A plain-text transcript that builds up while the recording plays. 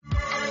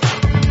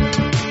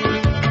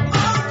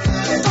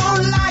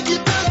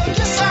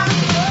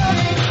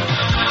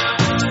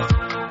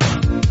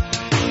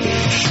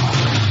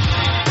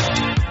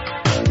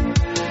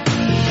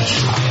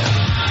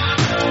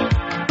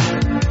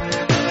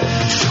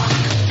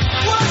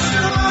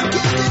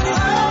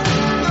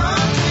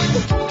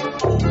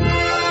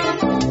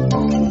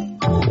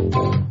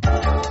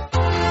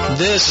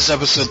This is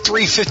episode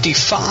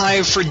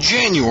 355 for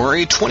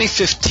January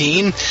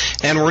 2015,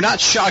 and we're not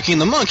shocking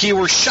the monkey,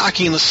 we're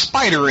shocking the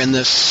spider in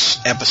this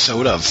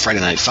episode of Friday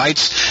Night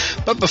Fights.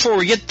 But before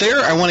we get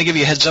there, I want to give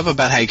you a heads up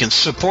about how you can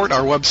support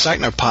our website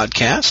and our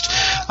podcast.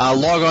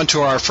 Log on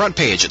to our front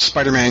page at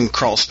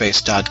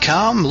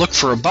SpidermanCrawlspace.com. Look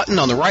for a button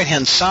on the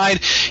right-hand side.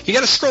 You got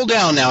to scroll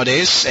down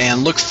nowadays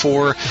and look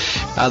for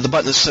the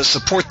button that says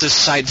support this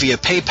site via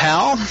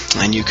PayPal,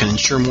 and you can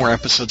ensure more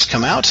episodes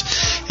come out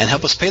and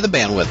help us pay the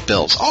bandwidth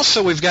bills. Also,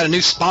 we've got a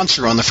new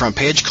sponsor on the front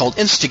page called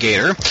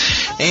Instigator,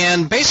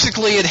 and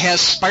basically it has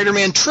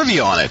Spider-Man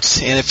trivia on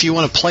it. And if you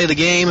want to play the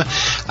game,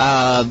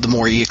 the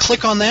more you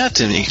click on that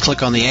and you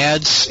click on the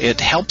ads,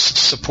 it helps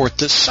support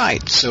this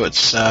site. So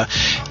it's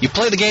you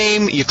play the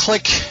game, you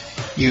click,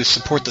 you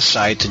support the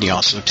site, and you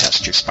also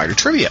test your Spider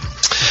trivia.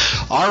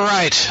 All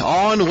right,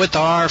 on with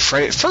our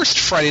first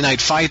Friday Night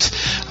Fight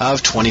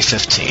of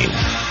 2015.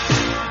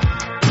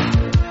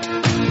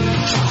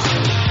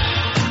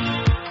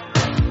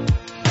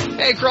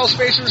 Hey, Crawl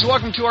Spacers,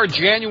 welcome to our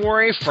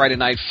January Friday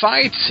Night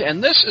Fight,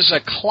 and this is a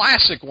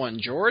classic one,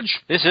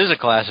 George. This is a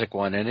classic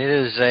one, and it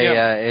is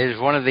it is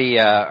one of the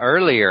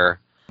earlier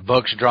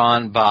books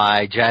drawn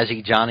by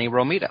Jazzy Johnny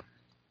Romita.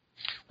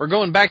 We're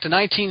going back to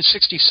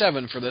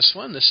 1967 for this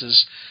one. This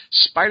is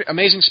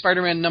Amazing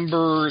Spider-Man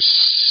number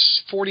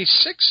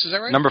 46, is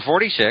that right? Number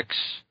 46.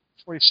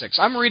 46.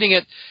 I'm reading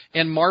it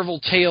in Marvel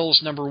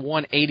Tales number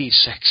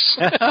 186.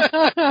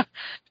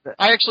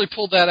 I actually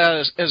pulled that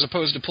out as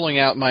opposed to pulling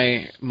out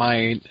my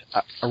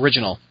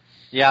original.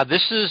 Yeah,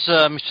 this is,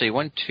 let me see,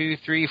 1, 2,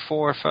 3,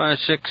 4, 5,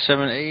 6,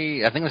 7,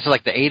 8. I think this is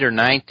like the 8th or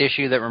 9th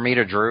issue that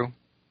Romita drew.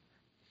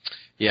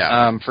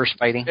 Yeah. For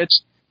Spidey.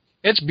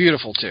 It's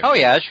beautiful, too. Oh,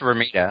 yeah, it's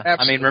Romita. Absolutely.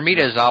 I mean,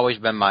 Romita has always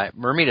been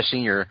Romita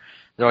Sr.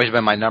 has always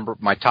been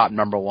my top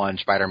number one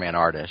Spider-Man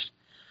artist.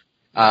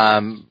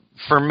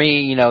 For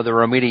me, you know, the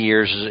Romita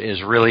years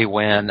is really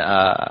when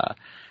the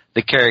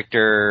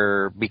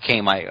character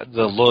became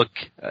the look,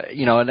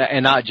 you know,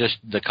 and not just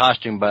the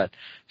costume, but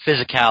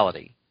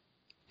physicality.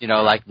 You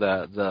know, like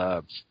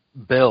the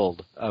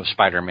build of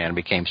Spider-Man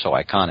became so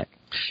iconic.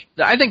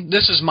 I think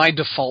this is my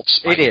default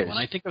Spider. It is. When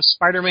I think of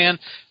Spider-Man,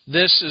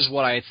 this is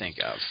what I think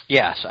of.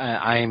 Yes,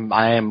 I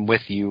am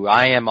with you.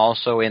 I am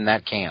also in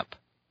that camp.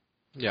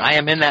 Yeah. I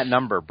am in that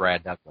number,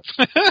 Brad Douglas.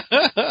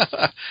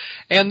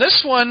 And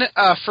this one,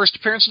 first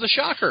appearance of the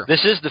Shocker.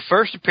 This is the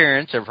first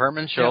appearance of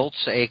Herman Schultz,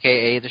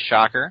 a.k.a. the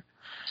Shocker.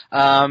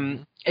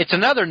 It's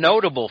another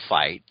notable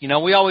fight. You know,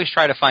 we always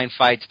try to find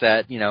fights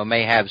that, you know,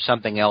 may have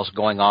something else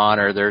going on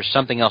or there's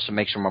something else that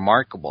makes them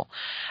remarkable.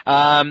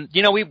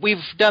 You know, we've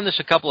done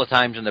this a couple of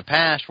times in the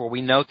past where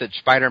we note that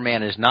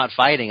Spider-Man is not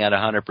fighting at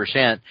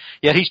 100%,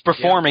 yet he's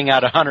performing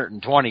at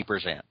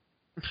 120%.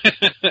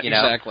 You know?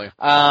 Exactly.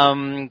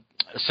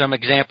 Some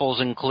examples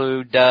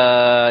include,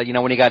 you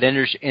know, when he got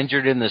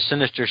injured in the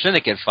Sinister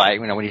Syndicate fight,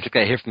 you know, when he took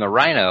that hit from the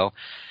Rhino,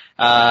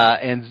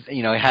 and,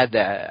 you know, had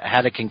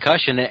a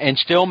concussion and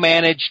still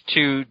managed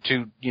to,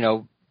 you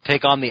know,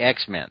 take on the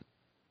X-Men.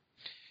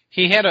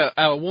 He had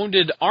a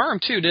wounded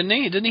arm, too, didn't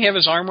he? Didn't he have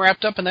his arm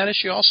wrapped up in that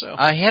issue also?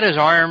 He had his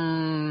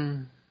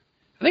arm...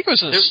 I think it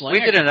was in a sling.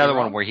 We did another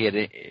one where he had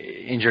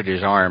injured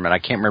his arm, and I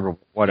can't remember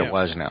what it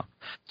was now.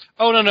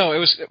 Oh, no, it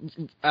was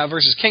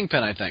versus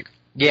Kingpin, I think.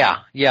 Yeah,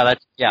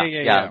 that's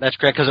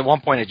correct, because at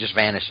one point it just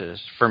vanishes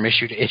from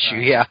issue to issue.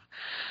 Right. Yeah,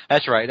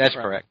 that's right, that's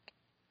correct.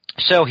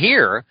 So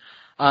here,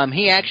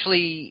 he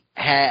actually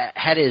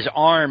had his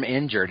arm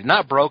injured,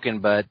 not broken,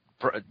 but,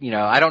 you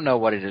know, I don't know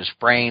what it is,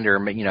 sprained or,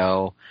 you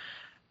know,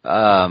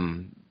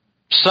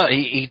 so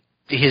it's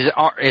his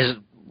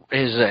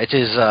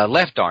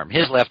left arm.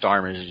 His left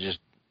arm is just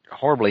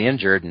horribly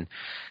injured, and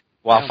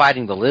while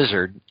fighting the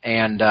Lizard,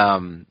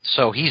 and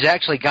so he's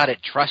actually got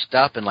it trussed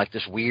up in like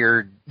this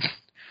weird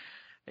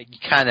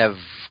kind of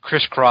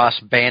crisscross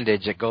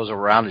bandage that goes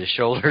around his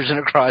shoulders and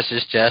across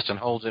his chest and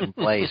holds it in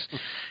place.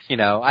 You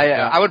know,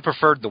 I would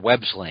prefer the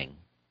web sling.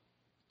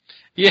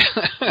 Yeah,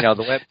 you know,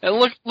 the web.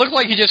 It looked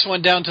like he just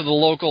went down to the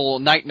local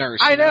night nurse.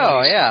 I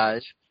know, yeah.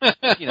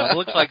 You know, it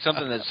looks like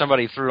something that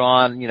somebody threw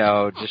on. You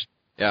know, just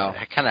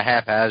kind of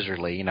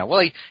haphazardly. You know,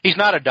 well, he's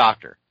not a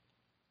doctor.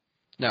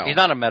 No, he's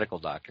not a medical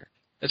doctor.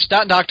 It's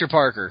not Dr.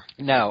 Parker.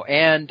 No,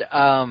 and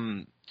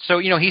so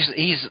you know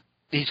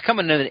he's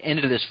coming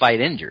into this fight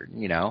injured,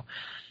 you know,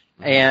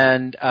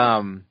 and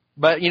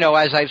but you know,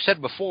 as I've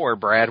said before,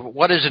 Brad,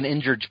 what is an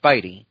injured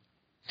Spidey?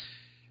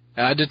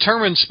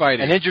 Determined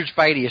Spidey. An injured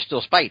Spidey is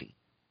still Spidey.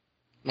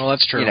 Well,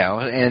 that's true. You know,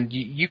 and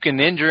you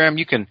can injure him,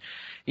 you can,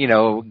 you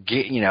know,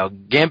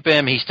 gimp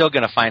him. He's still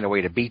going to find a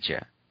way to beat you.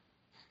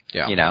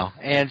 Yeah. You know,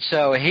 and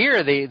so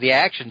here the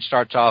action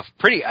starts off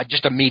pretty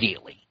just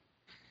immediately.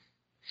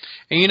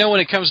 And you know, when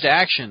it comes to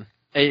action,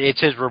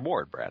 it's his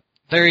reward, Brad.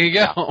 There you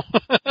go.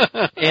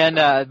 And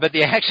but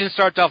the action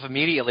starts off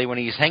immediately when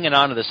he's hanging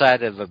on to the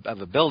side of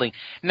a building.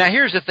 Now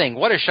here's the thing: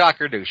 what does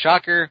Shocker do?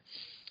 Shocker,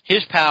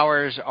 his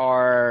powers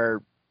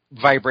are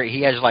vibrate.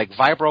 He has like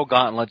vibro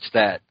gauntlets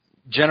that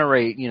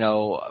generate, you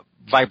know,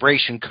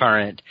 vibration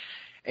current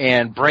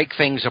and break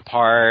things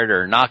apart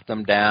or knock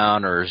them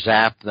down or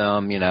zap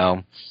them, you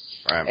know.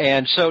 Right.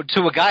 And so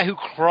to a guy who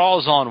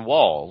crawls on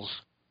walls,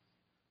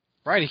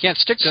 right, he can't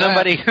stick to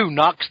somebody who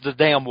knocks the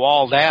damn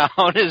wall down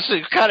is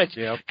a kind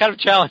of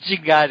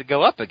challenging guy to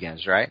go up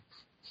against, right?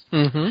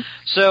 Mm-hmm.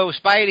 So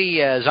Spidey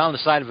is on the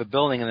side of a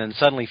building and then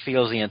suddenly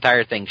feels the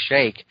entire thing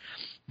shake.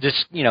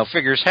 Just,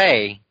 figures,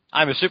 hey,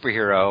 I'm a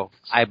superhero.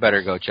 I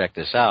better go check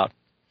this out.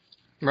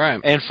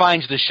 Right. And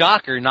finds the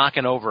Shocker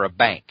knocking over a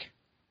bank,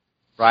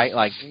 right?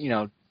 Like,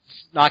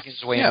 knocking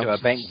his way into a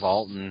bank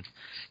vault, and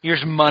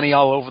here's money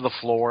all over the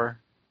floor,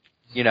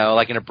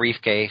 like in a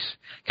briefcase,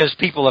 because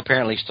people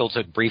apparently still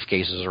took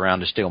briefcases around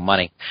to steal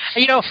money.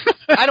 And,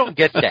 I don't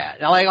get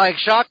that. Like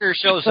Shocker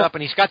shows up,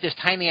 and he's got this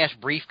tiny-ass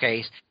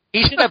briefcase.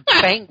 He's in a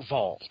bank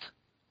vault.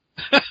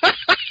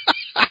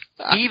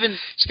 He's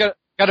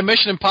got a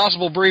Mission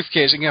Impossible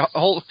briefcase. You can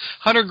hold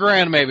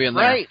 $100,000 maybe in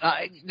there. Right.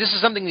 This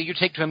is something that you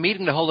take to a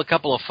meeting to hold a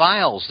couple of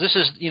files. This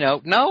is,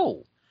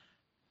 no.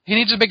 He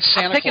needs a big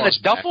Santa Claus taking a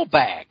duffel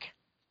bag.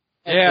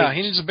 Yeah,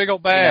 he needs a big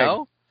old bag.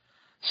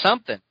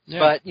 Something.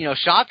 Yeah. But,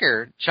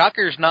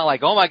 Shocker's not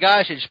like, oh my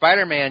gosh, it's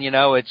Spider-Man,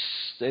 it's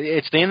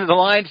the end of the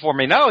line for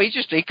me. No,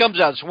 he comes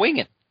out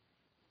swinging.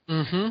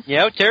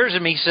 Mm-hmm. Tears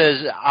him, he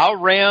says, I'll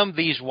ram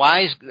those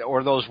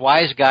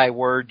wise guy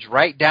words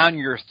right down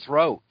your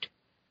throat.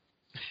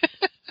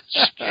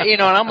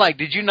 And I'm like,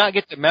 did you not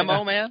get the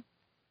memo, man?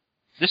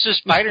 This is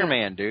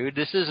Spider-Man, dude.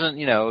 This isn't,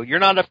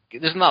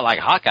 this is not like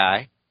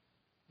Hawkeye.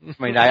 I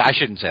mean, I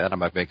shouldn't say that.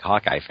 I'm a big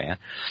Hawkeye fan.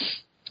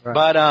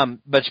 Right.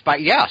 But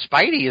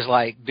Spidey is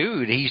like,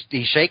 dude, he's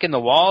shaking the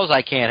walls.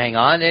 I can't hang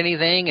on to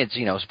anything. It's,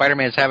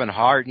 Spider-Man's having a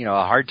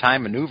hard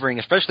time maneuvering,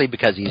 especially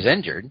because he's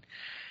injured.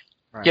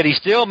 Right. Yet he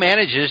still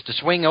manages to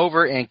swing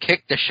over and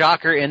kick the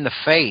Shocker in the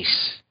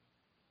face.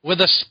 With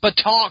a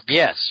spatalk.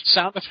 Yes.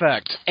 Sound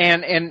effect.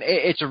 And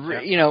it's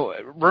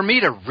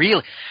Romita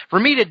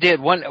did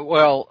one,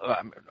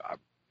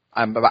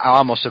 I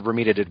almost said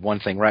Romita did one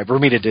thing right.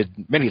 Romita did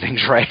many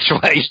things right. That's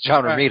why he's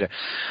John Romita.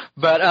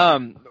 But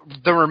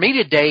the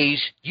Romita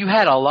days, you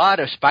had a lot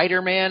of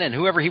Spider-Man and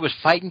whoever he was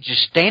fighting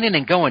just standing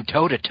and going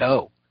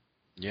toe-to-toe.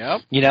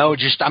 Yep.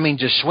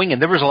 Just swinging.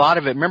 There was a lot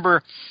of it.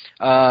 Remember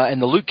in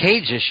the Luke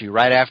Cage issue,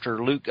 right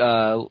after Luke,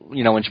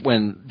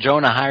 when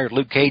Jonah hired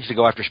Luke Cage to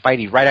go after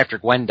Spidey, right after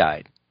Gwen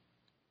died.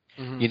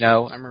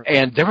 Mm-hmm.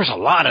 And there was a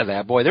lot of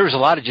that, boy. There was a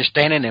lot of just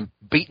standing and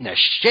beating the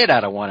shit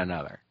out of one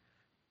another.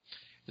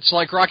 It's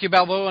like Rocky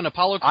Balboa and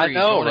Apollo Creed. I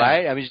know,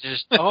 right? I mean,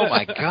 just, oh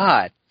my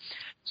God.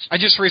 I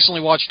just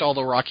recently watched all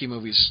the Rocky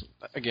movies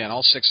again,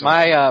 all 6 of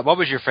them. What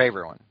was your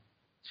favorite one?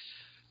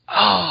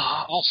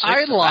 All 6. I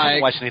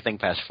haven't watched anything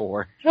past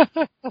 4.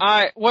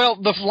 Well,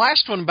 the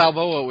last one,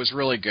 Balboa, was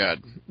really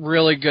good.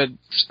 Really good.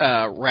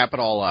 Wrap it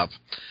all up.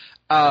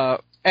 I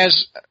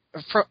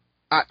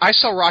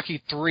saw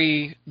Rocky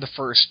 3, the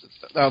first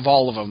of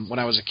all of them, when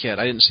I was a kid.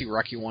 I didn't see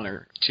Rocky 1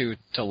 or 2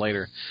 till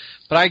later.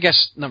 But I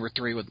guess number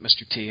 3 with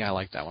Mr. T, I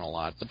like that one a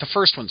lot. But the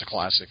first one's a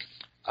classic.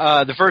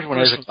 The first one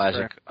is a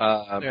classic.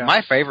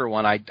 My favorite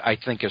one, I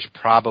think, is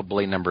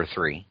probably number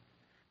 3.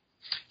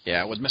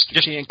 Yeah, with Mr.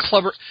 T and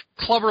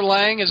Clubber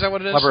Lang, is that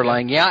what it is? Clubber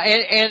Lang, yeah.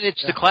 And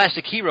it's the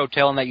classic hero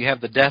tale in that you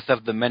have the death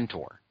of the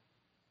mentor.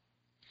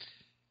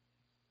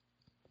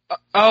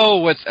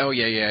 With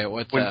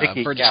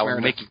Mickey, Burgess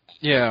Meredith. Mickey,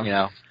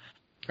 yeah.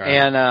 Right.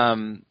 And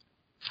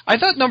I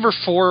thought number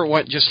 4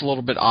 went just a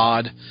little bit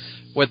odd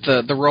with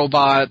the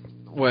robot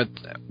with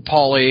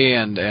Paulie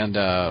and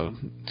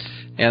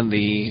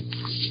the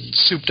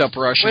souped up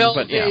Russian. Well,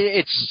 but yeah,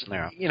 it's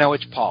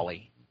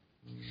Paulie.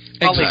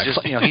 Exactly.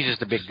 Just he's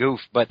just a big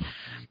goof, but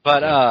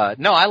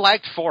no, I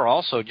liked 4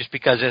 also just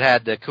because it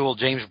had the cool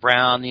James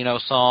Brown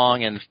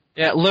song and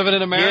Living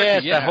in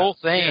America. Yes, that whole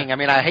thing. Yeah. I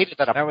mean, I hated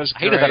that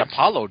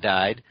Apollo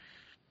died.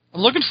 I'm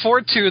looking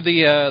forward to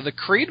the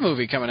Creed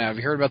movie coming out. Have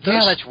you heard about this?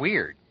 Yeah, that's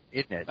weird,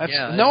 isn't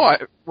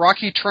it?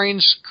 Rocky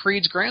trains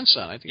Creed's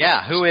grandson. I think.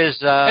 Yeah, who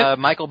is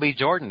Michael B.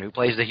 Jordan, who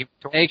plays the Human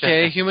Torch,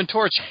 a.k.a. Human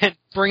Torch,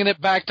 bringing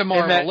it back to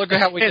Marvel. Look at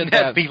how we did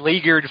that.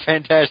 Beleaguered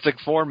Fantastic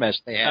Four mess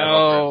they had.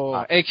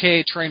 Oh,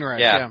 a.k.a. Trainwreck.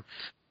 Yeah.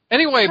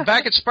 Anyway,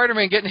 back at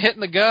Spider-Man getting hit in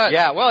the gut.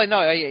 Yeah, well, no,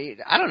 I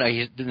don't know.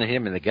 He didn't hit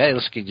him in the gut.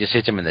 He just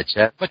hit him in the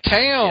chest.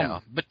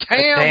 Batam!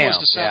 Batam was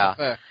the sound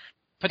effect.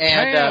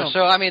 And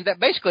so, I mean,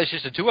 basically it's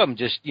just the two of them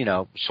just,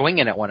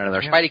 swinging at one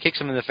another. Yeah. Spidey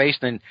kicks him in the face,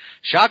 and then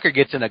Shocker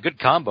gets in a good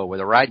combo with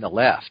a right and a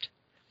left.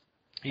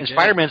 And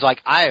Spider-Man's like,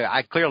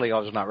 I clearly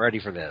was not ready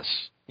for this.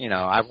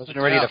 I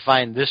wasn't ready to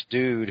find this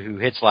dude who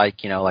hits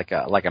like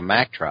a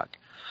Mack truck.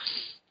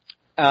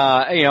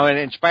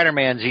 And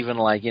Spider-Man's even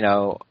like,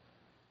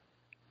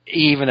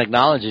 he even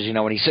acknowledges,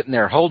 when he's sitting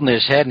there holding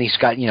his head and he's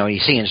got,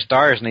 he's seeing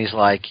stars and he's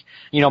like,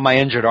 my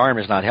injured arm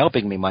is not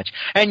helping me much.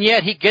 And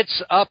yet he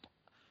gets up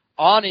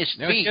on his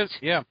feet.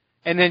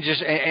 And then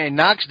just and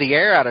knocks the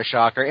air out of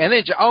Shocker. And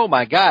then, oh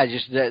my God,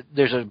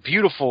 there's a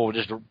beautiful,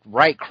 just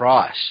right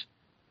cross.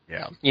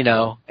 Yeah.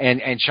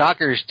 And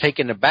Shocker's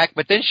taken aback.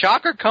 But then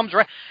Shocker comes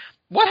right.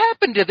 What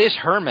happened to this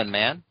Herman,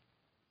 man?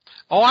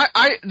 Oh,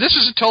 this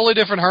is a totally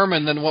different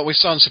Herman than what we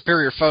saw in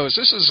Superior Foes.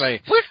 This is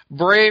a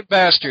brave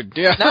bastard.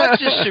 Yeah. Not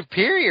just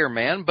superior,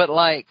 man, but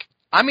like,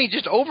 I mean,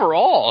 just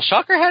overall,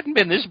 Shocker hadn't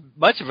been this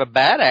much of a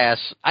badass.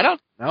 I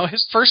don't know.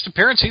 His first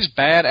appearance, he's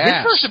badass.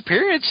 His first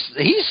appearance,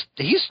 he's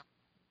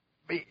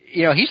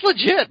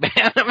legit,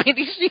 man. I mean,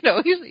 he's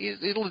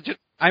legit.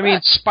 I mean,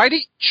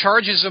 Spidey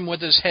charges him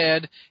with his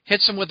head,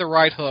 hits him with the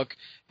right hook,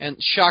 and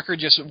Shocker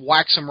just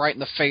whacks him right in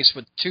the face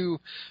with 2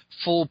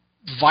 full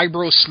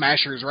vibro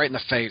smashers right in the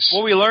face.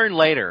 Well, we learn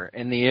later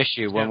in the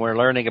issue when we're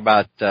learning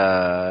about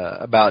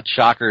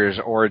Shocker's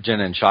origin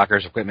and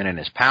Shocker's equipment and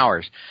his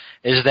powers,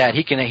 is that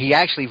he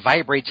actually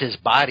vibrates his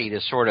body to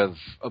sort of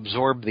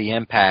absorb the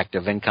impact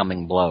of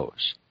incoming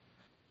blows.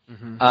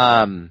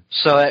 Mm-hmm.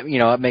 So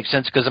it makes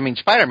sense because I mean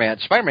Spider-Man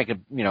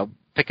could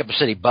pick up a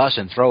city bus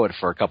and throw it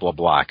for a couple of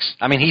blocks.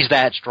 I mean he's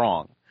that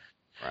strong.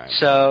 Right.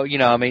 So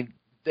I mean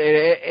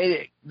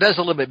it does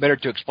a little bit better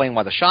to explain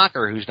why the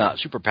Shocker, who's not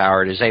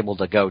superpowered, is able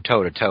to go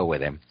toe to toe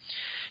with him.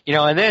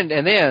 And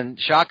then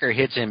Shocker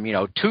hits him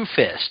 2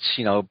 fists.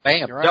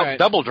 Bam, right.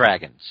 Double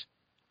dragons.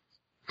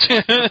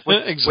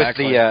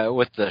 Exactly.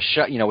 With the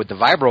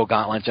vibro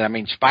gauntlets, and I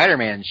mean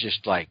Spider-Man's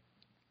just like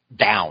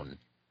down.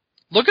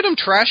 Look at him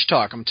trash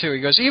talk him too.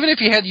 He goes, even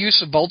if you had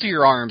use of both of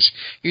your arms,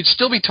 you'd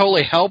still be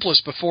totally helpless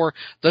before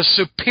the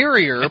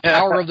superior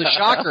power of the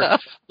Shocker.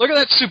 Look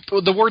at that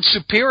the word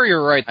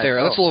superior right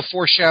there. That's a little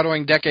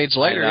foreshadowing decades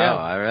later.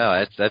 I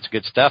know. That's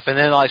good stuff. And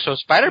then so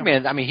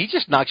Spider-Man, I mean, he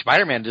just knocked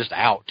Spider-Man just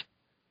out.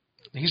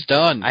 He's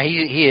done.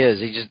 He is.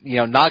 He just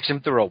knocks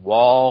him through a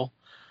wall.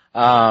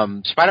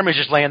 Spider-Man's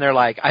just laying there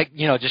like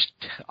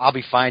I'll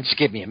be fine. Just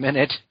give me a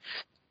minute.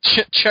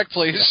 Check,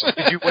 please.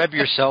 Could you web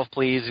yourself,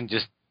 please, and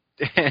just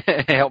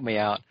help me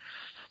out.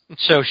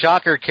 So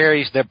Shocker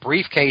carries the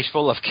briefcase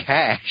full of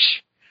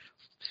cash.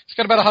 It's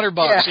got about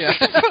 $100.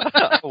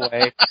 Yeah.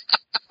 Away.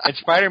 And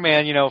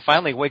Spider-Man,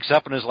 finally wakes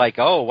up and is like,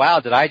 "Oh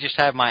wow, did I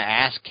just have my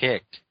ass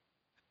kicked?"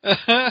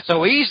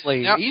 So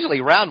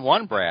easily round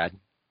 1, Brad.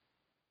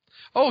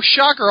 Oh,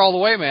 Shocker all the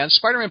way, man.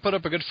 Spider-Man put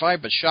up a good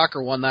fight, but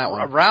Shocker won that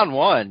one. Round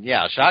 1,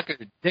 yeah. Shocker.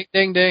 Ding,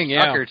 ding, ding,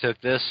 yeah. Shocker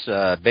took this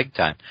big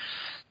time.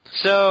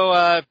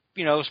 So,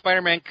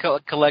 Spider-Man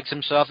collects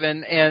himself,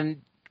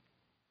 and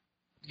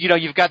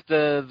you've got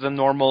the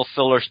normal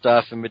filler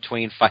stuff in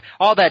between fight,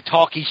 all that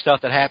talky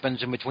stuff that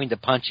happens in between the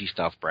punchy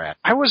stuff, Brad.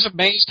 I was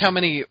amazed how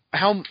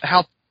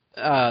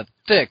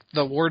thick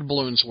the word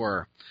balloons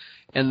were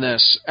in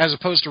this, as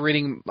opposed to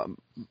reading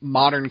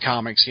modern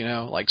comics.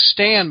 Like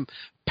Stan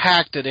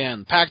packed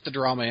the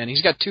drama in.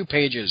 He's got 2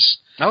 pages.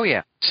 Oh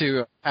yeah,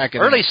 to pack it.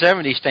 Early in.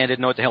 70s, Stan didn't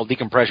know what the hell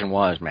decompression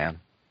was, man.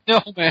 No,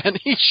 man,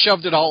 he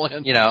shoved it all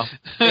in.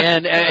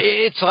 And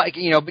it's like,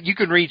 but you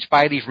can read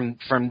Spidey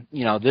from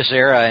this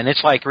era, and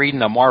it's like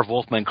reading a Marv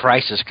Wolfman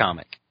Crisis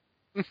comic.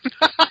 I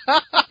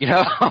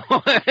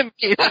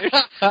mean,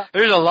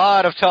 there's a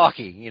lot of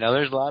talking.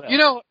 There's a lot of.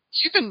 You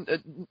can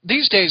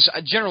these days.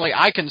 Generally,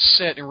 I can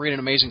sit and read an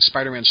Amazing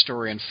Spider-Man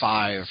story in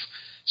 5-7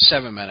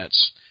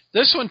 minutes.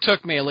 This one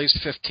took me at least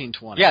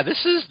 15-20. Yeah,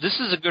 this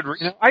is a good.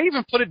 I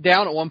even put it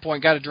down at one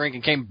point, got a drink,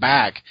 and came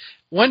back.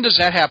 When does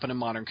that happen in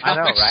modern comics?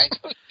 I know,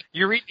 right?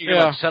 You read,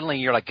 suddenly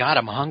you're like, God,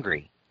 I'm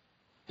hungry.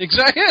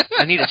 Exactly.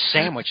 I need a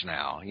sandwich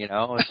now.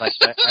 It's like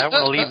I don't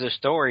want to leave the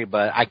story,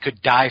 but I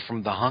could die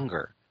from the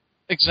hunger.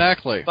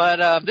 Exactly.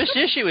 But this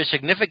issue is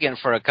significant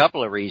for a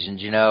couple of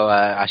reasons.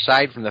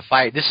 Aside from the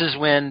fight, this is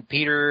when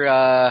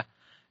Peter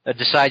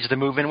decides to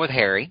move in with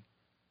Harry,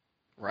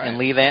 right, and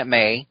leave Aunt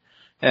May.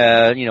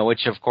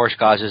 Which of course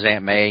causes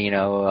Aunt May,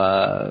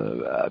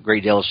 a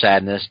great deal of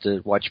sadness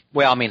to watch.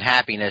 Well, I mean,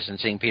 happiness in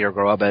seeing Peter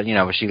grow up. But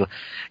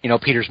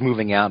Peter's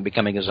moving out and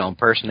becoming his own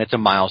person. It's a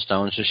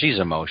milestone, so she's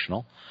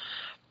emotional.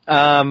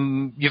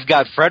 You've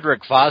got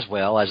Frederick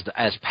Foswell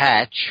as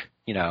Patch,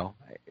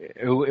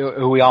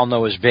 who we all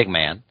know as Big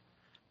Man,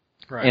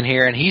 right, in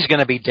here, and he's going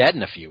to be dead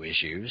in a few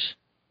issues.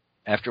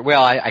 I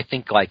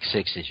think like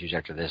 6 issues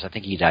after this. I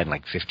think he died in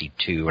like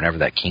 52, whenever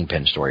that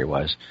Kingpin story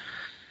was.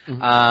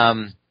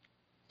 Mm-hmm.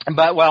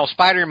 But while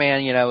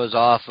Spider-Man, is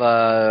off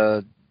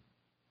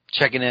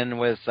checking in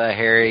with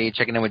Harry,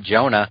 checking in with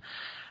Jonah,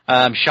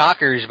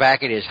 Shocker's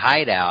back at his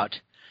hideout,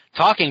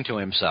 talking to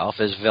himself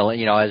as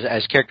villain,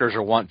 as characters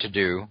are wont to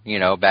do,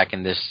 back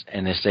in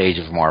this age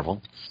of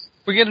Marvel.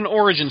 We get an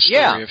origin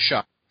story of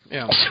Shocker.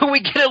 Yeah. So we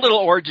get a little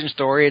origin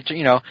story. It's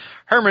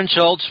Herman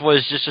Schultz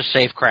was just a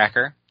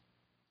safecracker.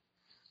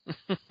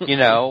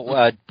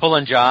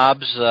 Pulling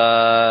jobs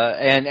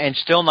and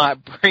still not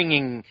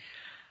bringing.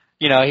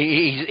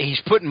 He's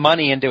putting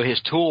money into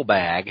his tool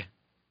bag,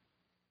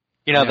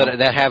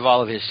 that have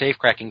all of his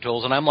safe-cracking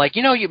tools. And I'm like,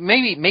 you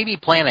maybe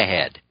plan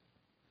ahead.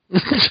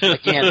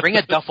 Again, bring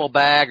a duffel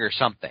bag or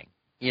something,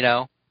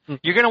 You're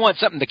going to want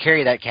something to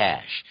carry that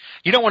cash.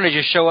 You don't want to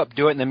just show up,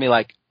 do it, and then be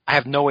like, I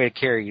have no way to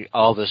carry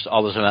all this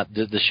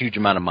this huge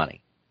amount of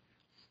money.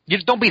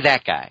 Don't be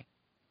that guy,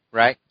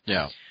 right?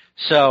 Yeah.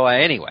 So,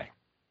 anyway.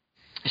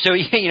 So,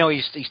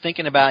 he's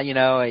thinking about,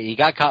 he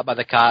got caught by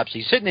the cops.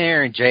 He's sitting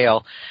there in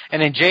jail.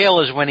 And in jail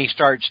is when he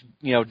starts,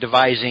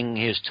 devising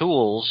his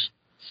tools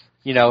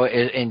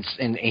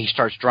and he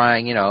starts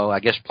drawing, I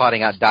guess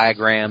plotting out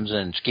diagrams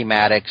and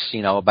schematics,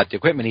 about the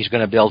equipment he's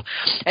going to build.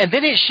 And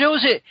then it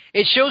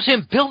shows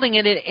him building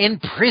it in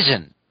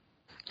prison.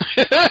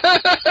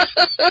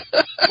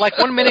 Like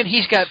 1 minute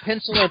he's got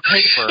pencil and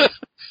paper,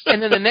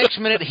 and then the next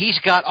minute he's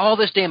got all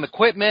this damn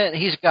equipment.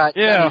 He's got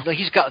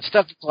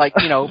stuff that's like,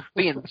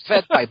 being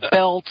fed by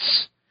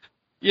belts.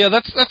 Yeah,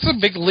 that's a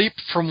big leap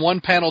from one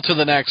panel to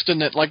the next,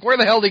 isn't it? Like, where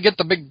the hell did he get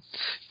the big,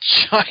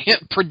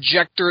 giant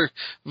projector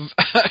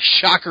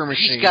shocker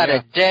machine? He's got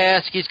a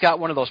desk. He's got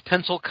one of those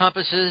pencil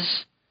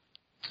compasses.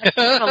 I'm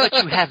going to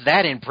let you have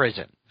that in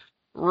prison.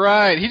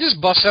 Right. He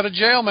just busts out of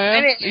jail,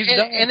 man.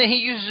 And then he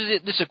uses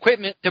this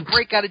equipment to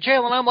break out of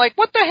jail, and I'm like,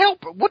 what the hell?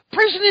 What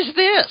prison is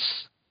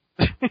this?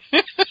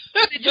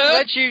 It just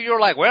lets you're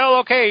like, well,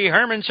 okay,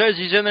 Herman says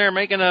he's in there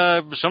making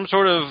some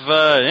sort of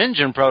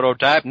engine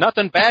prototype.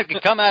 Nothing bad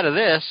could come out of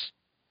this.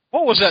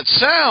 What was that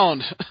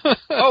sound?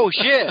 Oh,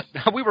 shit.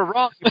 We were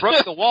wrong. He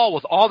broke the wall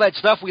with all that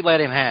stuff we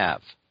let him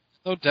have.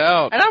 No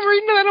doubt. And I'm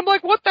reading that, and I'm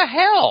like, what the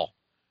hell?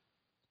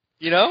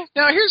 Now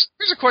here's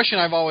a question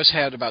I've always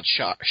had about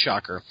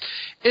Shocker.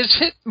 Is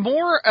it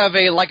more of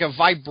a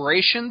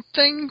vibration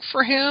thing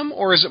for him,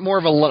 or is it more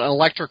of an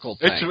electrical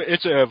thing?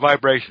 It's a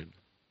vibration.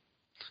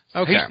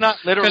 Okay. He's not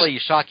literally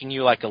shocking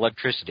you like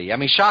electricity. I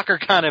mean, shocker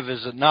kind of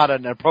is not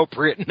an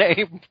appropriate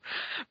name,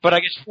 but I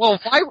guess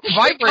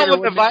vibrator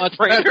would be much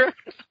better.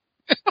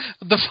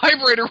 The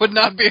vibrator would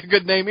not be a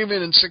good name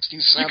even in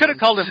 '67. You could have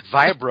called him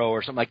Vibro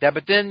or something like that,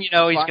 but then he's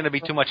going to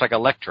be too much like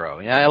Electro.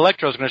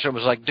 Electro's going to show him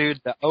like,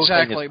 dude, the O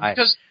exactly thing is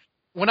because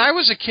when I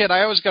was a kid,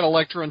 I always got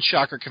Electro and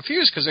Shocker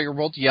confused because they were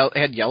both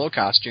had yellow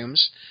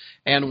costumes.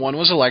 And one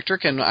was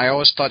electric, and I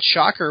always thought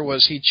Shocker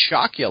was he'd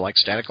shock you like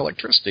static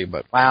electricity.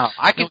 But wow,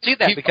 I can see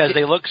that because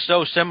they look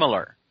so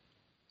similar.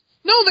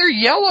 No, they're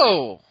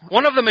yellow.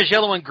 One of them is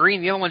yellow and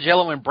green. The other one's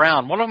yellow and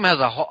brown. One of them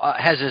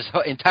has his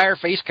entire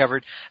face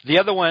covered. The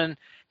other one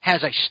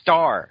has a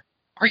star.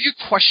 Are you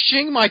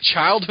questioning my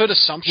childhood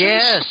assumptions?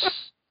 Yes,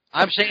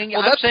 I'm saying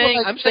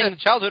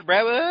childhood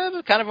Brad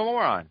was kind of a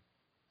moron.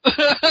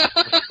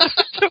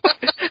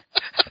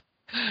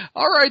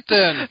 All right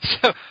then.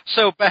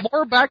 So back,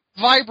 more back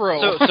to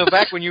Vibro. So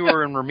back when you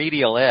were in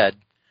remedial ed,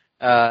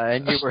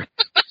 and you were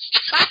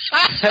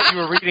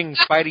reading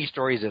Spidey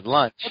stories at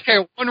lunch.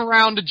 Okay, 1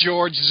 round to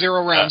George,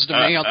 0 rounds to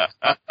me.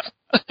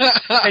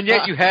 And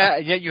yet you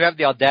have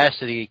the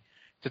audacity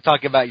to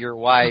talk about your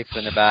wife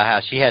and about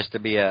how she has to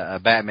be a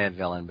Batman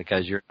villain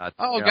because you're not.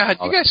 Oh God,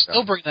 you guys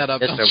still bring that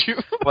up, don't you?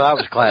 Well, that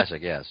was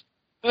classic, yes.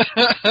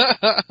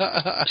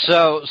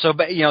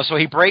 So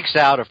he breaks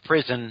out of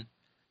prison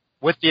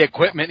with the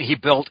equipment he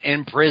built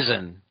in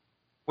prison,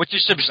 which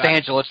is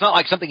substantial. It's not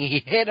like something he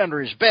hid under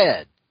his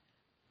bed.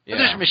 Yeah.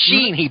 There's a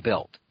machine he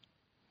built.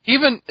 He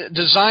even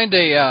designed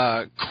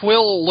a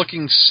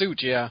quill-looking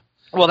suit. Yeah.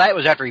 Well, that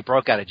was after he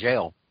broke out of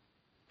jail.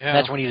 Yeah.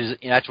 That's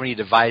when he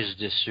devised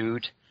his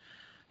suit.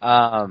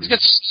 He's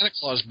got Santa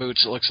Claus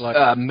boots. It looks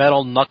like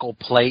metal knuckle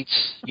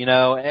plates,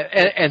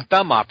 and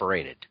thumb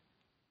operated.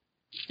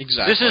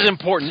 Exactly. This is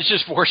important. This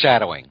is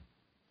foreshadowing.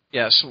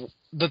 Yes.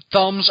 The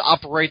thumbs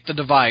operate the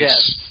device.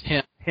 Yes.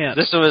 Hint.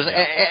 This was,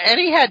 and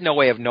he had no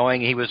way of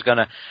knowing he was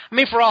gonna. I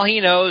mean, for all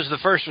he knows, the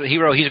first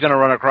hero he's gonna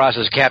run across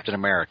is Captain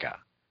America.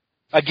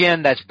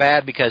 Again, that's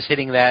bad because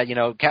hitting that,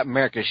 Captain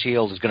America's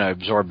shield is gonna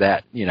absorb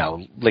that,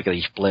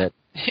 lickety split.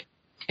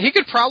 He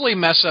could probably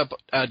mess up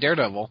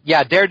Daredevil.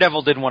 Yeah,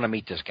 Daredevil didn't want to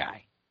meet this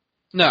guy.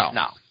 No.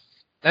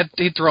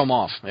 He'd throw him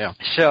off. Yeah.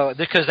 So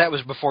because that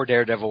was before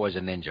Daredevil was a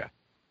ninja.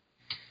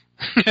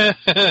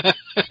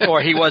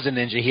 Or he was a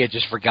ninja, he had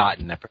just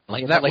forgotten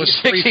apparently. That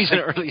was late 60s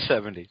and early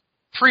 70s.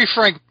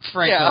 Pre-Frank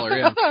Miller,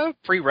 yeah.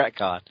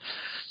 Pre-retcon.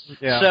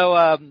 Yeah.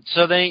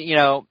 So then,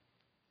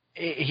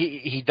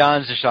 he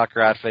dons the Shocker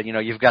outfit.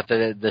 You've got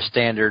the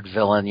standard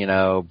villain,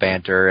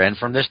 banter. And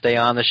from this day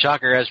on, the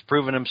Shocker has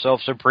proven himself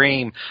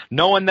supreme.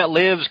 No one that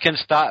lives can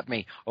stop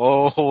me.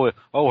 Oh,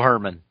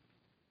 Herman.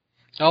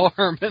 Oh,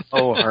 Herman.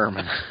 Oh,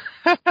 Herman.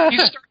 He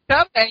starts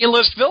out an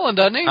A-list villain,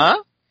 doesn't he?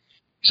 Huh?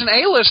 He's an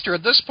A-lister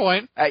at this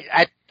point.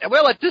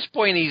 Well, at this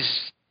point, he's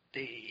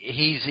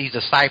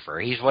a cipher.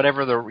 He's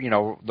whatever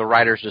the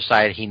writers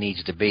decide he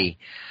needs to be.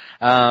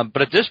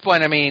 But at this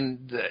point, I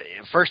mean, the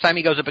first time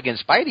he goes up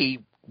against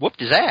Spidey, whooped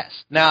his ass.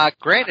 Now,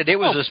 granted, it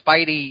was a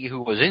Spidey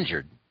who was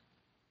injured.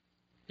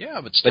 Yeah,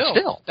 but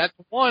still, that's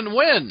one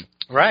win.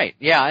 Right.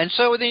 Yeah, and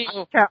so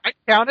I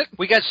count it.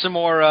 We got some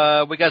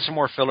more. We got some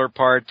more filler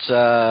parts.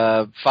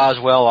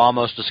 Foswell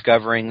almost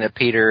discovering that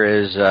Peter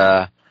is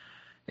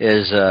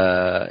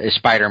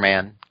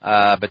Spider-Man,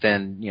 but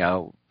then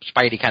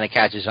Spidey kind of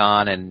catches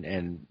on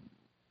and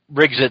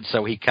rigs it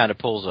so he kind of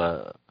pulls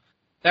a.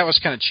 That was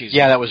kind of cheesy.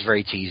 Yeah, that was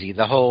very cheesy.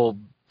 The whole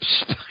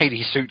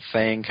Spidey suit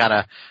thing, kind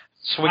of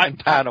swinging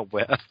down a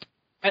web.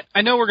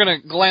 I know we're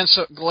going to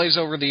glaze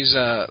over these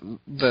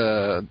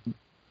the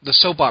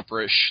soap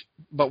opera-ish,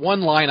 but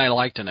one line I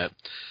liked in it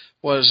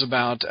was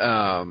about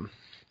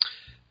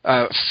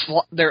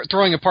they're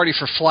throwing a party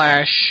for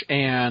Flash,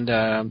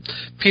 and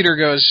Peter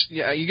goes,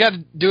 "Yeah, you got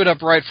to do it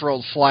up right for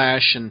old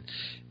Flash,"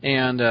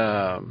 and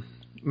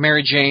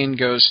Mary Jane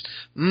goes,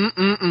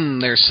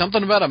 there's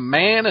something about a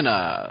man in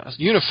a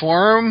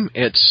uniform.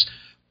 It's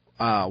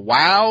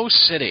Wow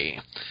City.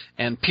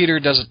 And Peter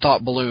does a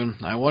thought balloon.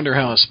 I wonder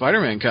how a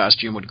Spider-Man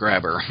costume would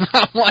grab her.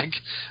 I'm like,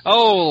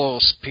 oh,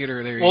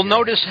 Peter, there you go. Well,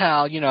 notice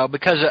how,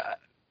 because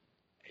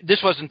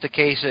this wasn't the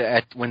case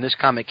when this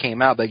comic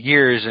came out, but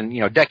years and,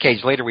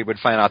 decades later we would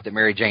find out that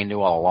Mary Jane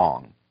knew all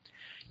along.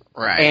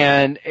 Right.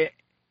 And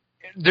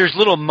there's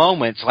little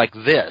moments like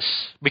this,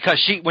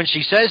 because when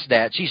she says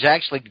that, she's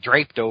actually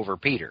draped over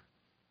Peter.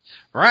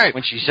 Right.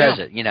 When she says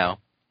it, And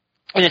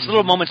it's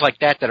little moments like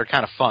that are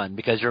kind of fun,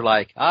 because you're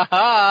like,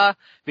 aha,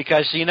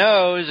 because she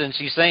knows, and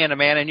she's saying a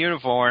man in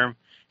uniform.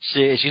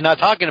 She's not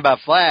talking about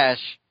Flash,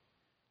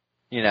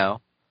 Yeah,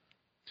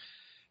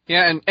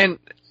 and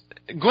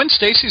Gwen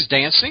Stacy's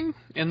dancing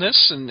in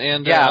this, and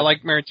I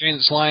like Mary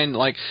Jane's line,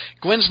 like,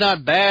 Gwen's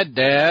not bad,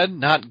 Dad,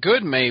 not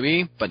good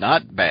maybe, but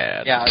not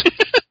bad. Yeah,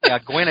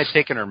 Gwen had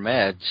taken her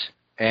meds.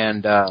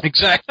 And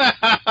exactly,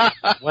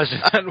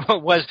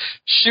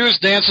 she was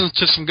dancing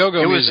to some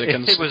go-go music.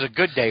 It was a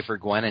good day for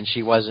Gwen, and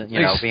she wasn't,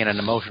 being an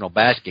emotional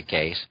basket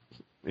case.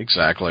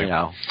 Exactly.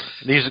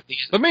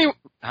 But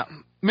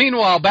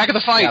meanwhile, back in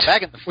the fight. Yeah,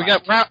 back in the fight. We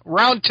got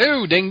round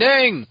 2. Ding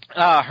ding.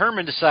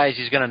 Herman decides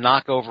he's going to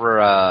knock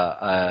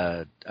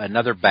over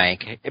another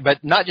bank,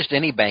 but not just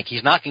any bank.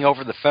 He's knocking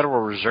over the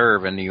Federal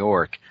Reserve in New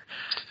York,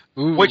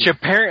 which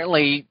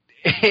apparently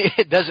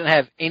it doesn't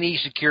have any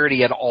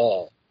security at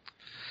all.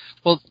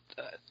 Well,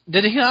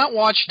 did he not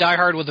watch Die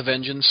Hard with a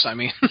Vengeance? I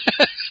mean,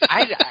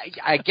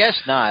 I guess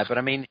not. But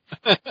I mean,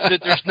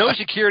 there's no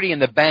security in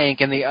the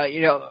bank, and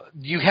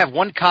you have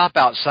one cop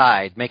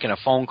outside making a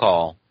phone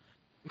call,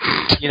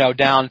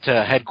 down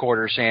to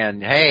headquarters saying,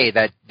 "Hey,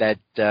 that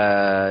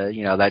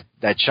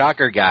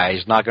Shocker guy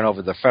is knocking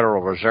over the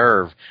Federal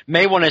Reserve.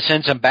 May want to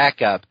send some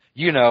backup,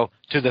 to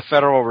the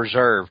Federal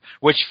Reserve,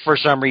 which for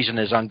some reason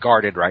is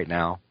unguarded right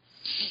now."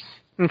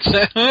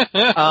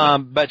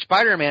 But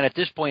Spider-Man at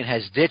this point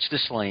has ditched the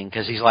sling,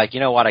 because he's like,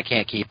 you know what, I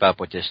can't keep up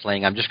with this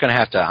sling. I'm gonna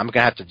have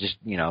to just,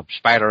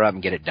 spider up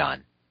and get it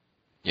done.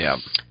 Yeah.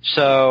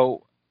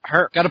 So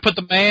got to put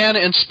the man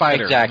in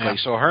Spider. Exactly. Yeah.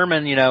 So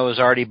Herman, is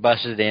already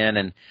busted in,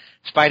 and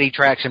Spidey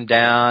tracks him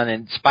down,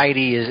 and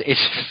Spidey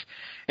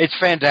it's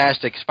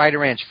fantastic.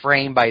 Spider-Man's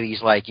framed by these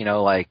by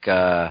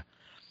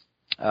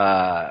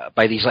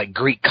these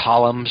Greek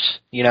columns,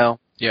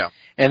 Yeah.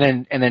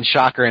 And then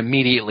Shocker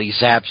immediately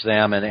zaps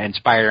them, and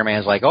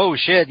Spider-Man's like, oh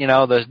shit,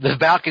 the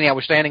balcony I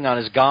was standing on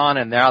is gone,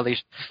 and there are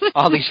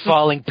all these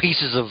falling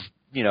pieces of,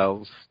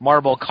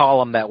 marble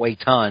column that weigh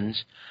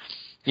tons.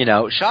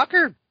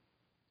 Shocker,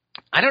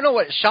 I don't know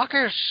what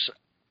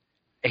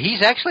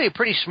he's actually a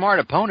pretty smart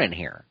opponent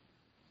here.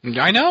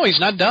 I know, he's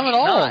not dumb at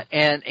all.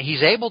 And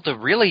he's able to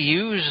really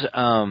use,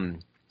 when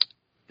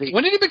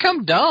did he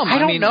become dumb? I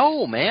don't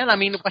know, man. I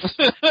mean,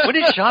 when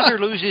did Shocker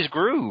lose his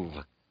groove?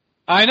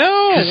 I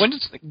know.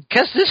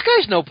 Because this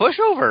guy's no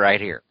pushover right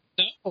here.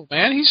 No,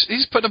 man,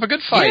 he's putting up a good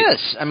fight.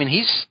 Yes, I mean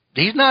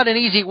he's not an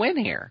easy win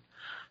here.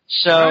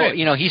 So right.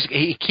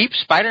 He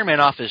keeps Spider-Man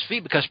off his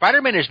feet, because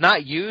Spider-Man is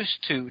not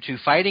used to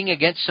fighting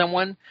against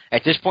someone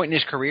at this point in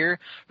his career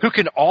who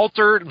can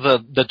alter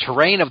the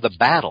terrain of the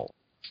battle.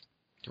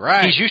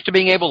 Right. He's used to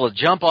being able to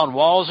jump on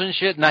walls and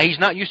shit. Now he's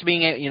not used to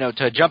being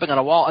to jumping on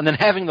a wall and then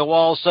having the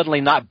wall suddenly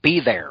not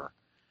be there,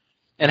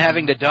 and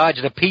having to dodge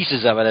the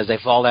pieces of it as they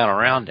fall down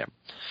around him.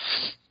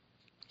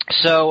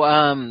 So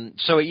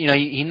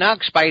he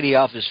knocks Spidey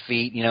off his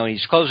feet,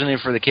 he's closing in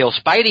for the kill.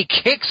 Spidey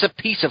kicks a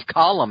piece of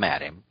column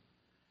at him,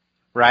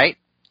 right?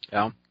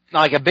 Yeah.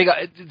 Like a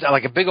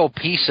big old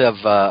piece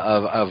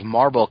of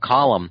marble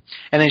column,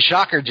 and then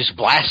Shocker just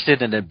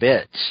blasted into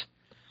bits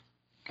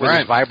with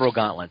his vibro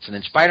gauntlets, and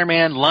then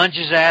Spider-Man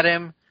lunges at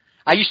him.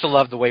 I used to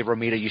love the way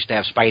Romita used to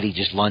have Spidey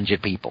just lunge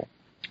at people.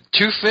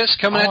 2 fists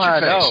coming at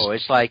your face. No,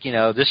 it's like,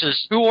 this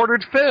is... Who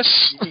ordered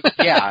fists?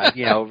 Yeah,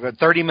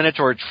 30 minutes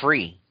or it's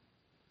free.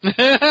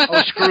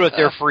 Oh, screw it,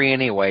 they're free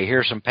anyway.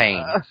 Here's some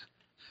pain.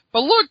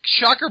 But look,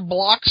 Shocker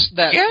blocks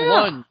that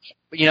lunge.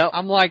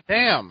 I'm like,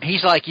 damn.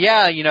 He's like,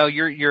 yeah,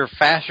 you're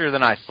faster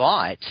than I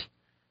thought.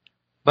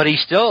 But he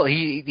still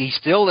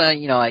hits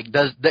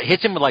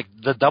him with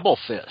the double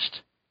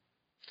fist.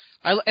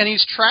 And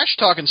he's trash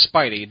talking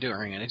Spidey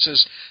during it. He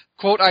says,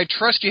 quote, I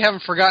trust you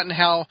haven't forgotten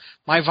how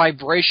my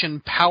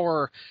vibration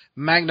power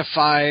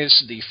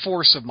magnifies the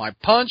force of my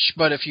punch,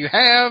 but if you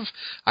have,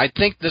 I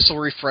think this will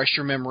refresh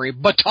your memory.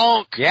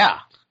 Batonk! Yeah.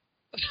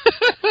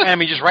 I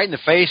mean, just right in the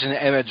face,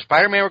 and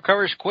Spider-Man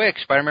recovers quick.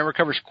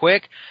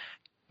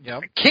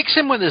 Yep. Kicks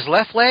him with his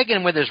left leg,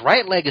 and with his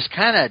right leg is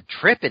kind of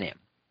tripping him.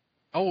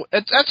 Oh,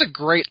 that's a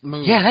great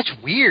move. Yeah, that's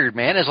weird,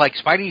 man. It's like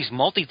Spidey's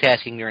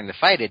multitasking during the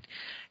fight.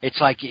 It's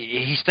like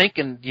he's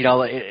thinking,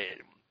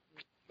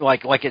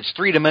 like it's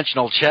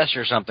 3-dimensional chess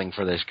or something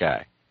for this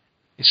guy.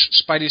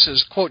 Spidey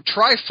says, quote,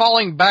 try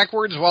falling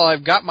backwards while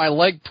I've got my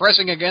leg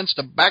pressing against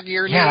the back of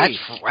your knee. Yeah,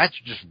 that's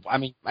just, I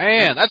mean,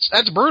 man,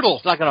 that's brutal.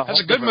 It's like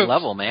that's a good move.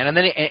 Level, man. And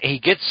then he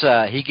gets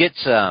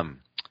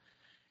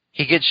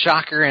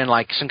Shocker in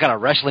like some kind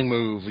of wrestling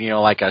move,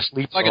 like a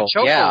sleep like roll. A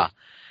choke. Yeah.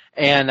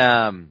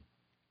 And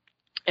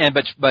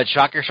But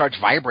Shocker starts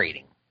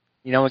vibrating.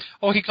 You know.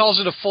 He calls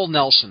it a full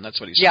Nelson. That's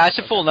what he says. Yeah, it's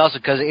a full Nelson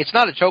because it's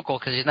not a chokehold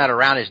because he's not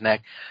around his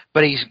neck,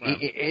 but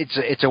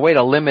it's a way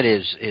to limit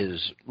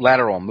his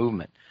lateral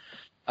movement.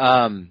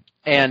 And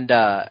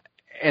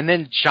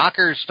then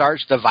Shocker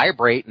starts to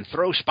vibrate and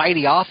throw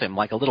Spidey off him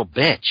like a little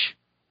bitch.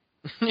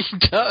 He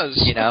does.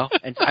 You know,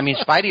 and I mean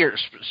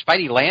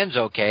Spidey lands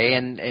okay,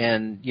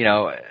 and you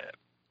know,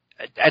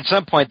 at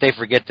some point they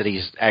forget that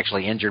he's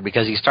actually injured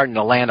because he's starting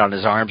to land on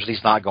his arms and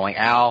he's not going,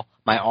 ow,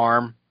 my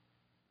arm.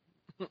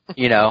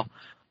 You know,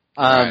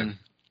 Right.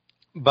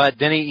 But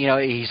then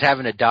he's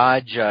having to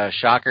dodge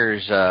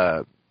Shocker's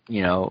vibro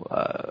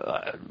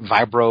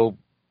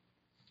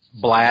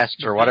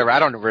blast or whatever. I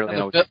don't really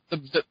know.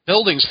 The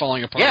building's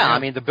falling apart. Yeah, I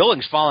mean the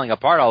building's falling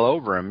apart all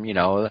over him. You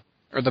know,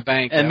 or the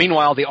bank. and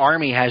meanwhile the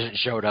army hasn't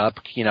showed up.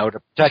 You know,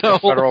 to protect the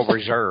Federal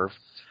Reserve.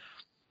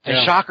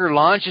 And Shocker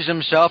launches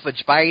himself at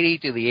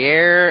Spidey to the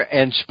air,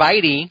 and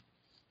Spidey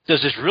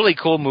does this really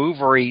cool move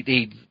where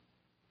he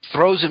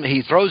throws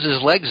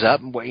his legs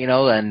up, you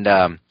know,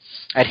 and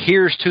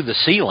adheres to the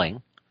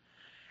ceiling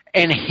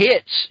and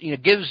hits, you know,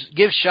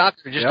 gives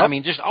Shocker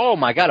just oh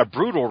my God, a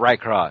brutal right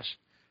cross.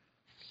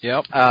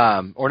 Yep.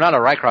 Or not a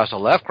right cross, a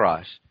left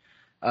cross.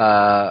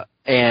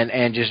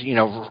 And just, you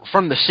know,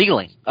 from the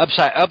ceiling,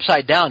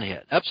 upside down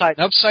hit, upside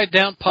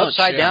down punch,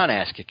 upside down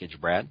ass kickage,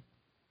 Brad.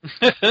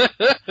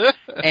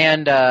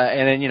 and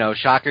then, you know,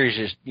 Shocker's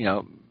just, you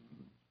know,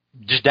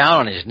 just down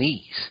on his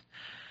knees.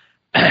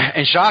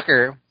 And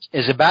Shocker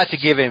is about to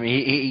give him,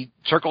 he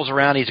circles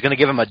around, he's going to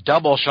give him a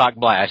double shock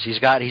blast. He's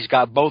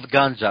got both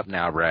guns up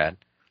now, Brad.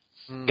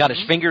 Mm-hmm. Got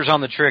his fingers on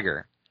the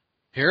trigger.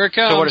 Here it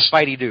comes. So what does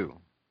Spidey do?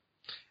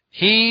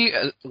 He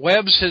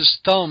webs his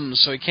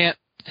thumbs so he can't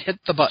hit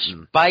the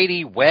button.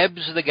 Spidey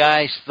webs the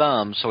guy's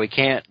thumb so he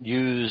can't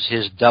use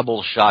his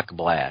double shock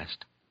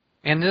blast.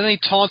 And then he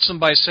taunts him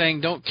by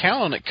saying, "Don't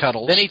count on it,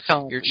 Cuddles." Then he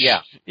taunts,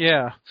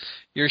 yeah.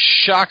 Your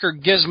Shocker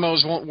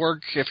gizmos won't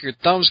work if your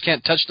thumbs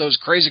can't touch those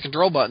crazy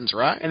control buttons,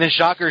 right? And then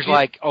Shocker's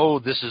like, "Oh,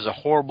 this is a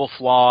horrible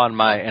flaw in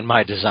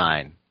my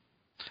design."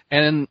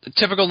 And in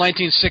typical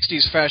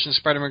 1960s fashion,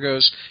 Spider-Man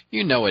goes,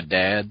 "You know it,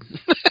 Dad."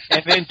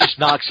 And then just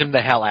knocks him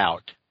the hell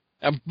out.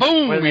 And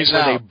boom, he's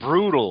out.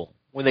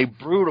 With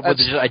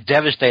just a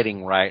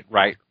devastating right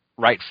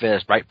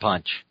fist, right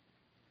punch.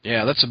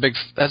 Yeah, that's a big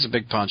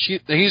punch.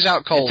 He's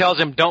out cold. It tells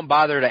him don't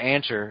bother to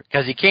answer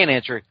because he can't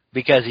answer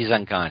because he's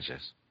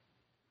unconscious.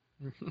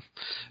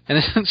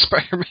 And then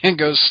Spider-Man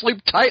goes,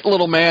 "Sleep tight,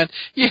 little man.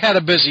 You had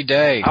a busy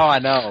day." Oh, I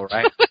know,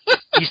 right?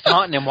 He's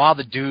taunting him while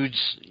the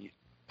dude's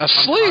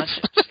asleep.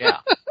 Yeah.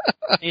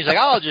 He's like,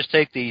 "I'll just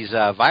take these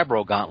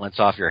vibro gauntlets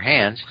off your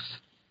hands.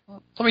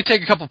 Let me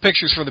take a couple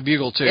pictures for the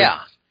Bugle too." Yeah.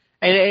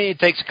 And he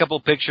takes a couple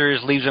of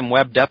pictures, leaves him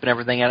webbed up and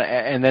everything,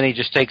 and then he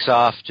just takes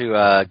off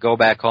to go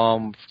back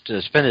home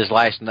to spend his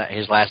last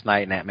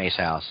night in Aunt May's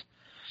house,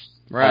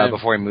 right?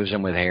 Before he moves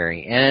in with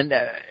Harry. And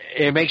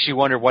it makes you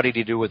wonder, what did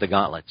he do with the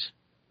gauntlets?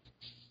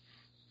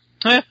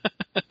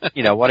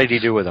 You know, what did he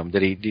do with them?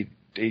 Did he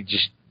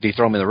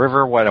throw them in the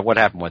river? What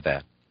happened with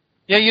that?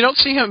 Yeah, you don't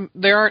see him.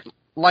 They aren't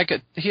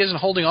he isn't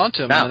holding on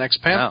to him in the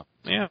next panel.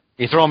 No. Yeah.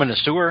 He throw them in the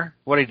sewer?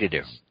 What did he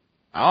do?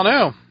 I don't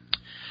know.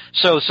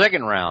 So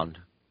second round.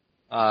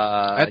 You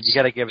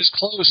got to give it.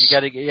 Close.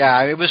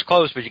 It was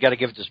close, but you got to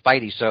give it to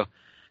Spidey. So,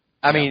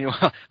 I mean,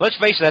 let's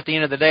face it. At the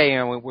end of the day,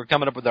 and we're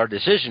coming up with our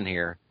decision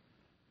here.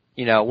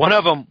 You know, one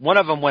of them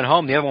went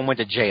home, the other one went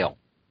to jail.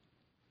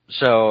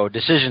 So,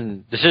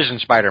 decision,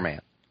 Spider-Man.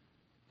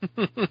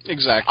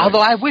 Exactly. Although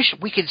I wish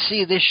we could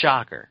see this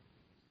Shocker.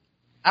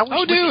 I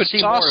wish we could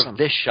see more of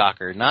this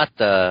Shocker, not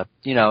the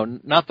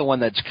one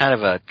that's kind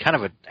of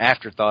an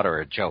afterthought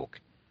or a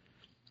joke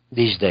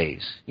these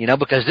days. You know,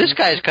 because this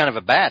guy is kind of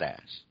a badass.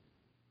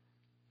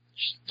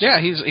 Yeah,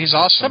 he's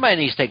awesome. Somebody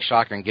needs to take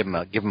Shocker and give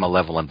him a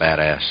level in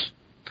badass.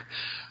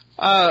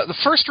 The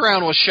first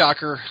round was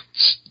Shocker.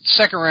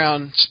 Second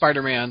round,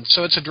 Spider-Man.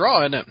 So it's a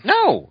draw, isn't it?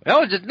 No.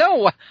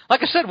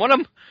 Like I said, one of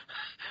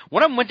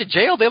them went to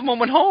jail. The other one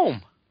went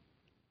home.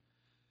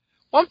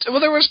 Well,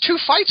 there was two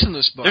fights in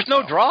this book. There's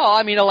no draw.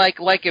 I mean, like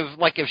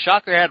if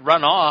Shocker had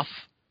run off,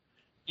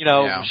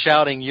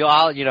 shouting,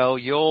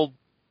 you'll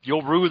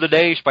rue the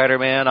day,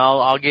 Spider-Man.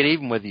 I'll get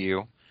even with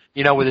you.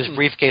 You know, with his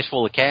briefcase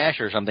full of cash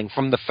or something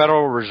from the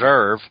Federal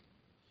Reserve.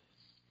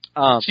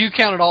 So you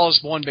count it all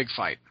as one big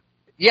fight.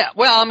 Yeah,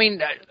 well, I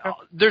mean,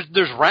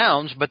 there's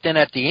rounds, but then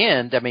at the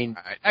end, I mean,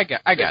 I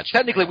got you.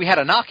 Technically, we had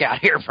a knockout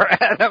here,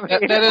 Brad. I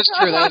mean, that is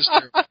true.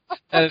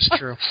 That is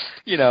true.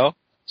 You know.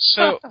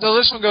 So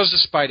this one goes to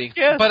Spidey.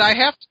 Yes. But I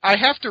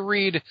have to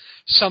read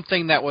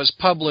something that was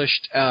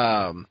published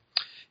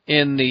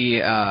in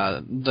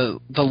the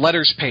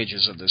letters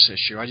pages of this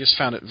issue. I just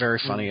found it very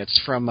funny. It's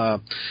from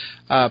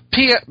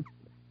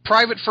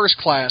Private First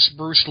Class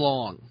Bruce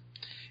Long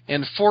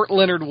in Fort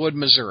Leonard Wood,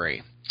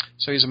 Missouri.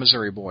 So he's a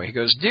Missouri boy. He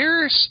goes,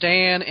 "Dear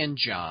Stan and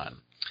John,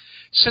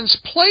 Since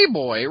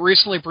Playboy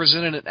recently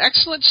presented an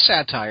excellent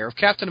satire of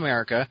Captain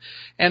America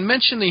and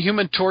mentioned the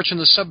Human Torch and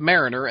the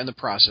Submariner in the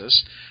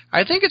process,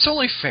 I think it's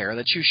only fair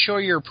that you show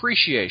your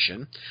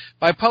appreciation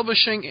by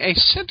publishing a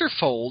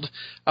centerfold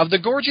of the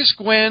gorgeous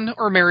Gwen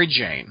or Mary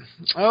Jane.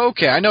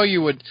 Okay, I know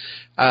you would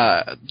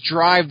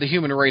drive the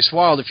human race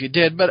wild if you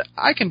did, but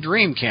I can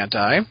dream, can't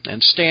I?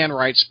 And Stan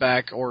writes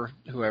back, or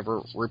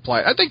whoever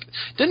replied. I think,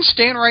 didn't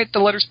Stan write the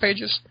letters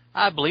pages?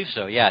 I believe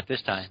so, yeah, at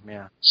this time,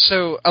 yeah.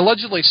 So,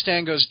 allegedly,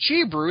 Stan goes,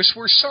 "Gee, Bruce,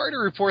 we're sorry to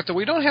report that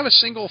we don't have a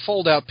single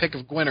fold-out pic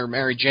of Gwen or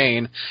Mary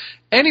Jane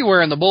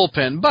anywhere in the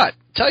bullpen, but,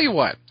 tell you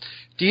what,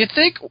 do you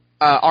think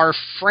our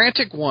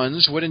frantic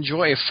ones would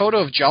enjoy a photo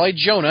of Jolly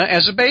Jonah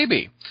as a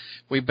baby?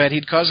 We bet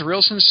he'd cause a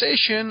real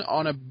sensation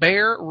on a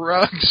bear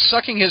rug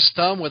sucking his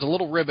thumb with a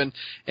little ribbon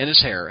in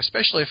his hair,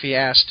 especially if we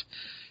added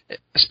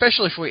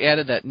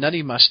that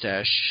nutty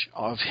mustache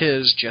of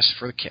his just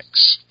for the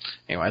kicks."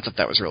 Anyway, I thought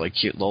that was a really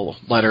cute little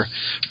letter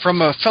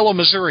from a fellow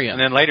Missourian. And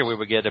then later we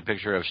would get a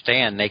picture of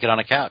Stan naked on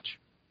a couch.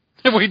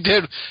 We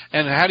did.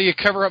 And how do you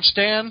cover up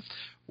Stan?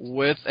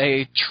 With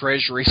a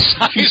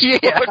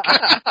treasury-sized book.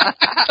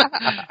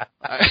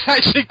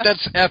 I think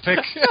that's epic.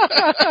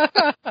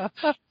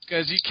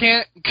 Because you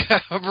can't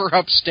cover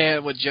up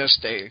Stan with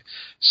just a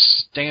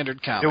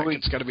standard comic.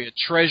 It's got to be a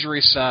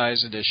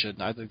treasury-size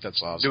edition. I think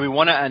that's awesome. Do we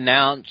want to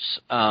announce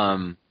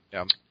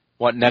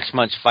what next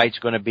month's fight's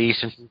going to be?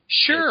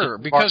 Sure,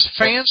 because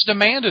fans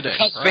demanded it.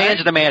 Right?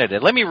 Fans demanded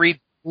it. Let me read.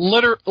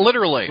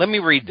 Literally. Let me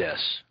read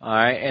this. All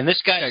right, and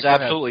this guy is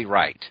absolutely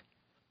right.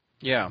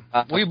 Yeah,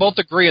 we both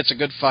agree it's a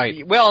good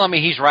fight. Well, I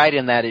mean, he's right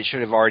in that it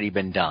should have already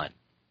been done.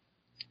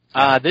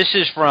 This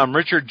is from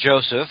Richard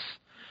Joseph,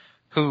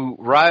 who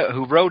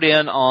wrote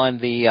in on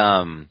the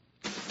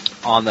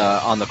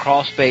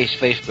Crawlspace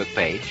Facebook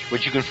page,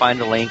 which you can find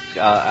the link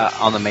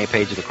on the main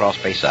page of the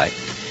Crawlspace site.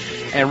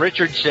 And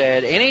Richard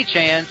said, "Any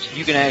chance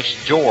you can ask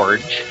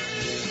George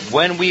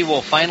when we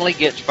will finally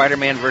get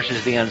Spider-Man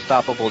versus the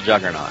Unstoppable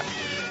Juggernaut?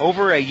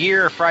 Over a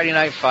year of Friday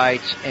night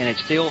fights, and it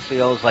still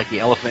feels like the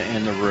elephant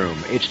in the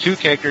room. It's two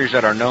characters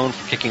that are known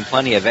for kicking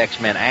plenty of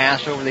X-Men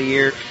ass over the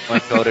years,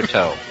 went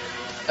toe-to-toe."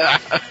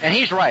 And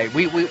he's right.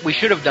 We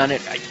should have done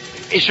it.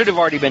 It should have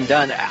already been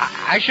done.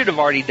 I should have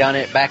already done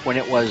it back when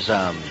it was,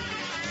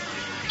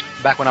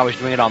 back when I was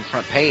doing it on the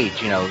front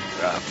page,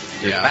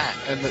 back.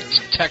 And the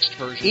text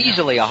version.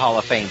 Easily a Hall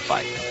of Fame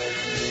fight.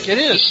 It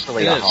is.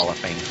 Easily a Hall of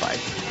Fame fight.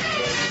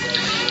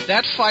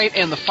 That fight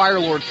and the Fire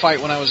Lord fight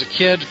when I was a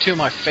kid, two of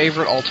my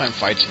favorite all-time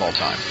fights of all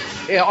time.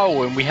 Yeah,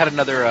 and we had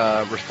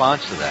another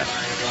response to that.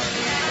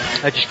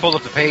 I just pulled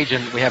up the page,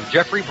 and we have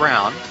Jeffrey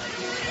Brown,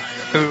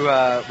 who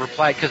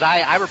replied, because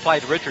I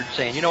replied to Richard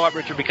saying, "You know what,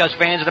 Richard, because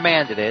fans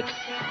demanded it,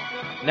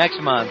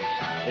 next month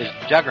is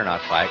the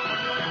Juggernaut fight."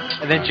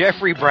 And then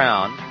Jeffrey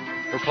Brown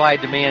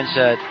replied to me and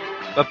said,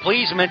 "But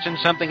please mention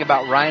something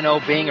about Rhino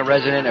being a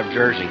resident of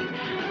Jersey."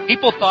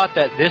 People thought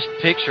that this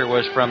picture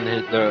was from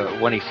the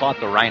when he fought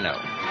the Rhino.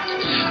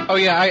 Oh,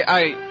 yeah,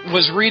 I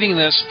was reading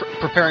this,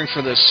 preparing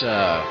for this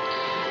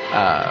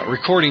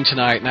recording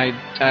tonight, and I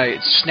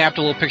snapped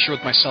a little picture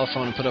with my cell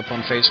phone and put it up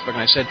on Facebook, and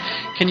I said,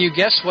 "Can you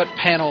guess what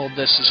panel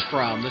this is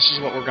from? This is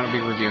what we're going to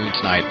be reviewing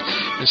tonight."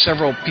 And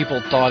several people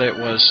thought it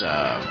was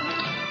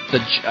the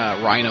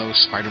Rhino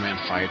Spider-Man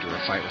fight, or a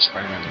fight with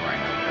Spider-Man and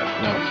Rhino,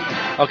 but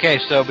no. Okay,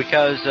 so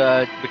because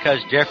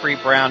Jeffrey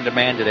Brown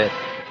demanded it,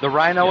 the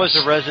Rhino is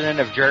a resident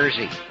of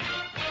Jersey.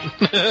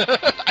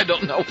 I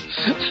don't know.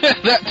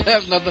 That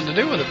has nothing to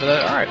do with it, but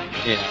all right.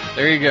 Yeah.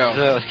 There you go.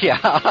 So,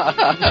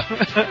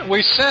 yeah.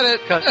 We said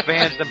it. Because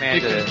fans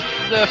demanded it.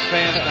 The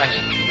fans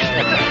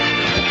demanded it.